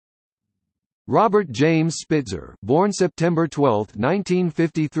Robert James Spitzer, born September 12,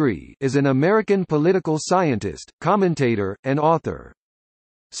 1953, is an American political scientist, commentator, and author.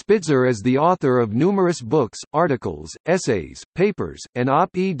 Spitzer is the author of numerous books, articles, essays, papers, and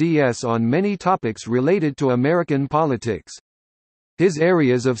op-eds on many topics related to American politics. His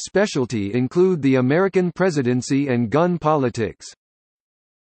areas of specialty include the American presidency and gun politics.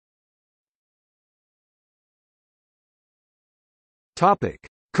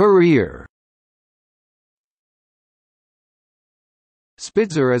 Career.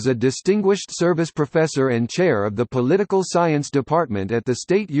 Spitzer is a Distinguished Service Professor and Chair of the Political Science Department at the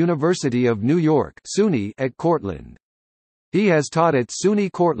State University of New York (SUNY) at Cortland. He has taught at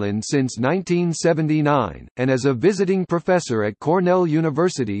SUNY Cortland since 1979, and as a visiting professor at Cornell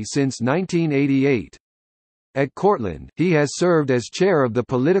University since 1988. At Cortland, he has served as chair of the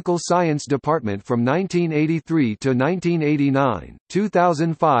Political Science Department from 1983 to 1989,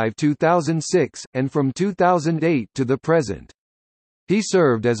 2005–2006, and from 2008 to the present. He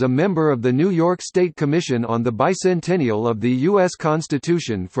served as a member of the New York State Commission on the Bicentennial of the U.S.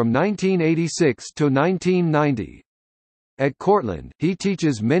 Constitution from 1986 to 1990. At Cortland, he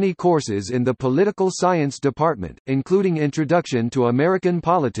teaches many courses in the Political Science Department, including Introduction to American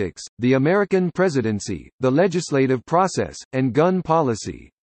Politics, the American Presidency, the Legislative Process, and Gun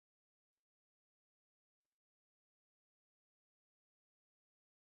Policy.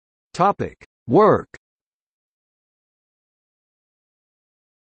 Work.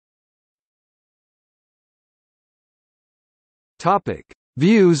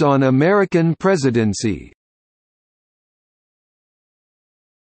 Views on American presidency.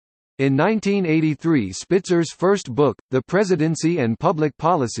 In 1983, Spitzer's first book, The Presidency and Public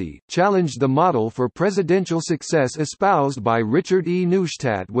Policy, challenged the model for presidential success espoused by Richard E.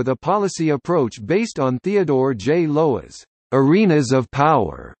 Neustadt with a policy approach based on Theodore J. Lowa's arenas of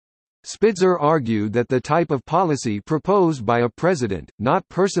power. Spitzer argued that the type of policy proposed by a president, not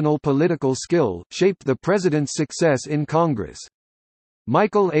personal political skill, shaped the president's success in Congress.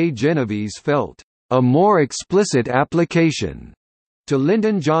 Michael A. Genovese felt, "a more explicit application" to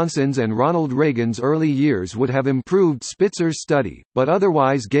Lyndon Johnson's and Ronald Reagan's early years would have improved Spitzer's study, but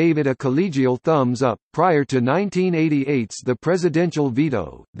otherwise gave it a collegial thumbs up. Prior to 1988's The Presidential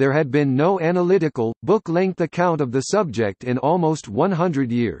Veto, there had been no analytical, book-length account of the subject in almost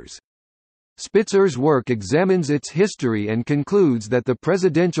 100 years. Spitzer's work examines its history and concludes that the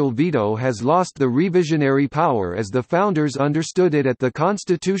presidential veto has lost the revisionary power as the founders understood it at the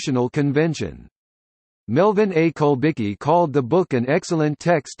Constitutional Convention. Melvin A. Kulbicki called the book an excellent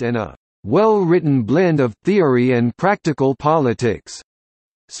text and a well-written blend of theory and practical politics.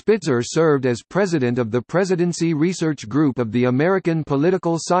 Spitzer served as president of the Presidency Research Group of the American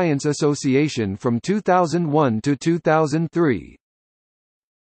Political Science Association from 2001 to 2003.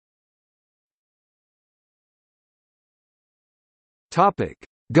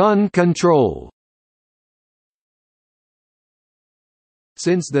 Gun control.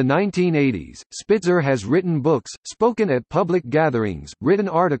 Since the 1980s, Spitzer has written books, spoken at public gatherings, written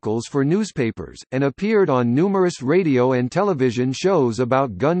articles for newspapers, and appeared on numerous radio and television shows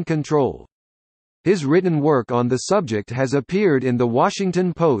about gun control. His written work on the subject has appeared in The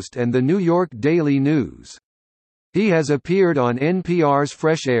Washington Post and the New York Daily News. He has appeared on NPR's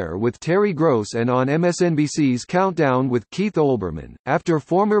Fresh Air with Terry Gross and on MSNBC's Countdown with Keith Olbermann. After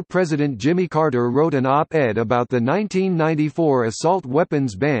former President Jimmy Carter wrote an op-ed about the 1994 assault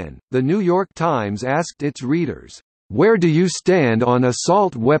weapons ban, The New York Times asked its readers, "Where do you stand on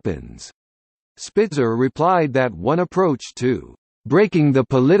assault weapons?" Spitzer replied that one approach to breaking the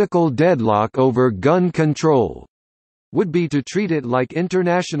political deadlock over gun control would be to treat it like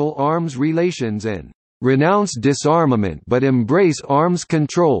international arms relations and renounce disarmament but embrace arms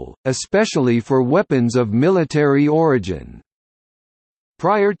control, especially for weapons of military origin.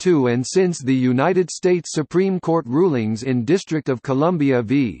 Prior to and since the United States Supreme Court rulings in District of Columbia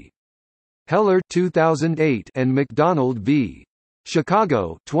v. Heller 2008 and McDonald v.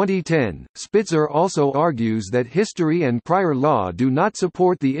 Chicago 2010, Spitzer also argues that history and prior law do not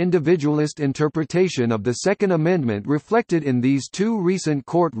support the individualist interpretation of the Second Amendment reflected in these two recent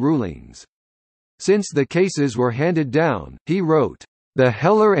court rulings. Since the cases were handed down, he wrote, "The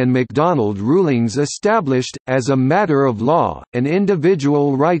Heller and McDonald rulings established, as a matter of law, an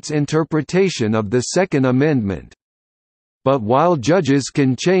individual rights interpretation of the Second Amendment. But while judges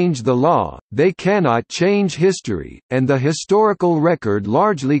can change the law, they cannot change history, and the historical record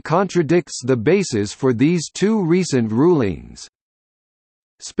largely contradicts the basis for these two recent rulings."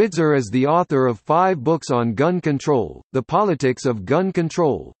 Spitzer is the author of 5 books on gun control: The Politics of Gun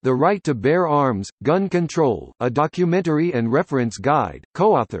Control, The Right to Bear Arms, Gun Control, a documentary and reference guide,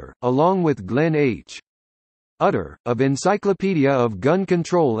 co-author, along with Glenn H. Utter, of Encyclopedia of Gun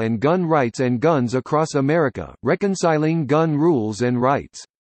Control and Gun Rights and Guns Across America, Reconciling Gun Rules and Rights.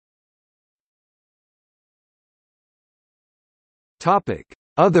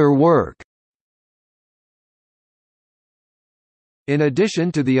 Other work. In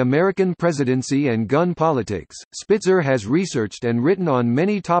addition to the American presidency and gun politics, Spitzer has researched and written on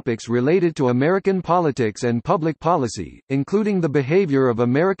many topics related to American politics and public policy, including the behavior of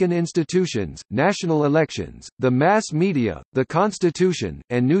American institutions, national elections, the mass media, the Constitution,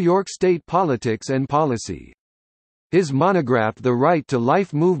 and New York state politics and policy. His monograph The Right to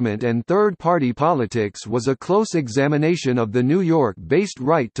Life Movement and Third-Party Politics was a close examination of the New York-based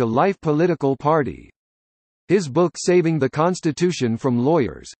Right to Life political party. His book Saving the Constitution from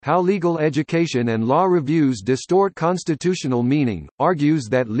Lawyers, How Legal Education and Law Reviews Distort Constitutional Meaning, argues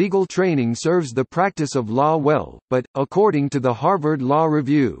that legal training serves the practice of law well, but, according to the Harvard Law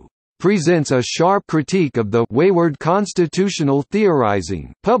Review, presents a sharp critique of the wayward constitutional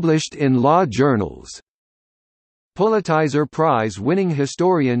theorizing published in law journals. Pulitzer Prize-winning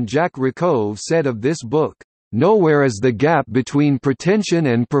historian Jack Rakove said of this book, "Nowhere is the gap between pretension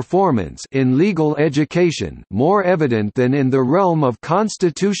and performance in legal education more evident than in the realm of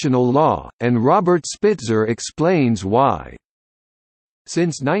constitutional law, and Robert Spitzer explains why."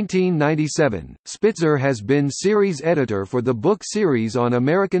 Since 1997, Spitzer has been series editor for the book series on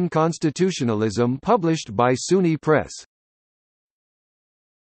American constitutionalism published by SUNY Press.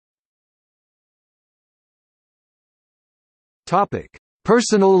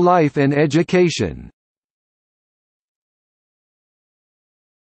 Personal life and education.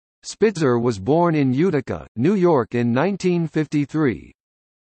 Spitzer was born in Utica, New York in 1953.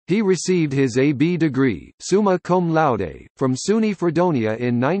 He received his A.B. degree, summa cum laude, from SUNY Fredonia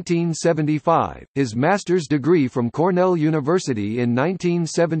in 1975, his master's degree from Cornell University in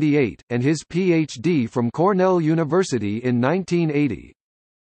 1978, and his Ph.D. from Cornell University in 1980.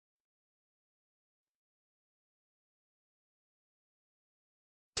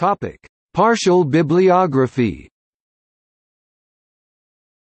 Partial bibliography.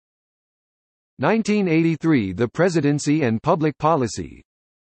 1983 The Presidency and Public Policy.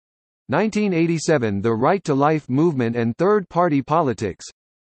 1987 The Right to Life Movement and Third-Party Politics.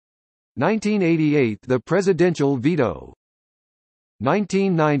 1988 The Presidential Veto.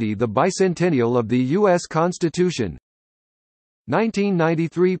 1990 The Bicentennial of the U.S. Constitution.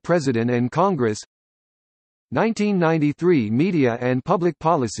 1993 President and Congress. 1993 Media and Public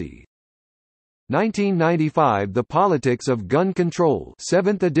Policy. 1995 The Politics of Gun Control,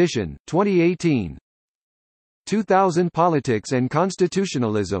 7th edition, 2018. 2000 Politics and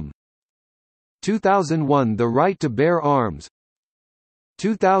Constitutionalism. 2001 The Right to Bear Arms.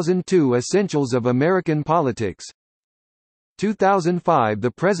 2002 Essentials of American Politics. 2005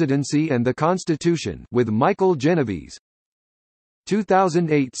 The Presidency and the Constitution with Michael Genovese.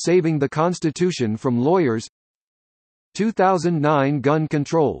 2008 Saving the Constitution from Lawyers. 2009 Gun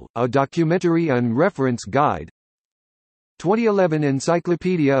Control, a documentary and reference guide. 2011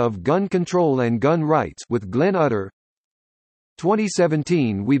 Encyclopedia of Gun Control and Gun Rights with Glenn Utter.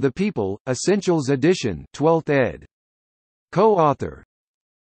 2017 We the People, Essentials Edition, 12th ed. Co-author.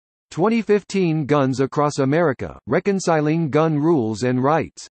 2015 Guns Across America, Reconciling Gun Rules and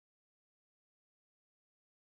Rights.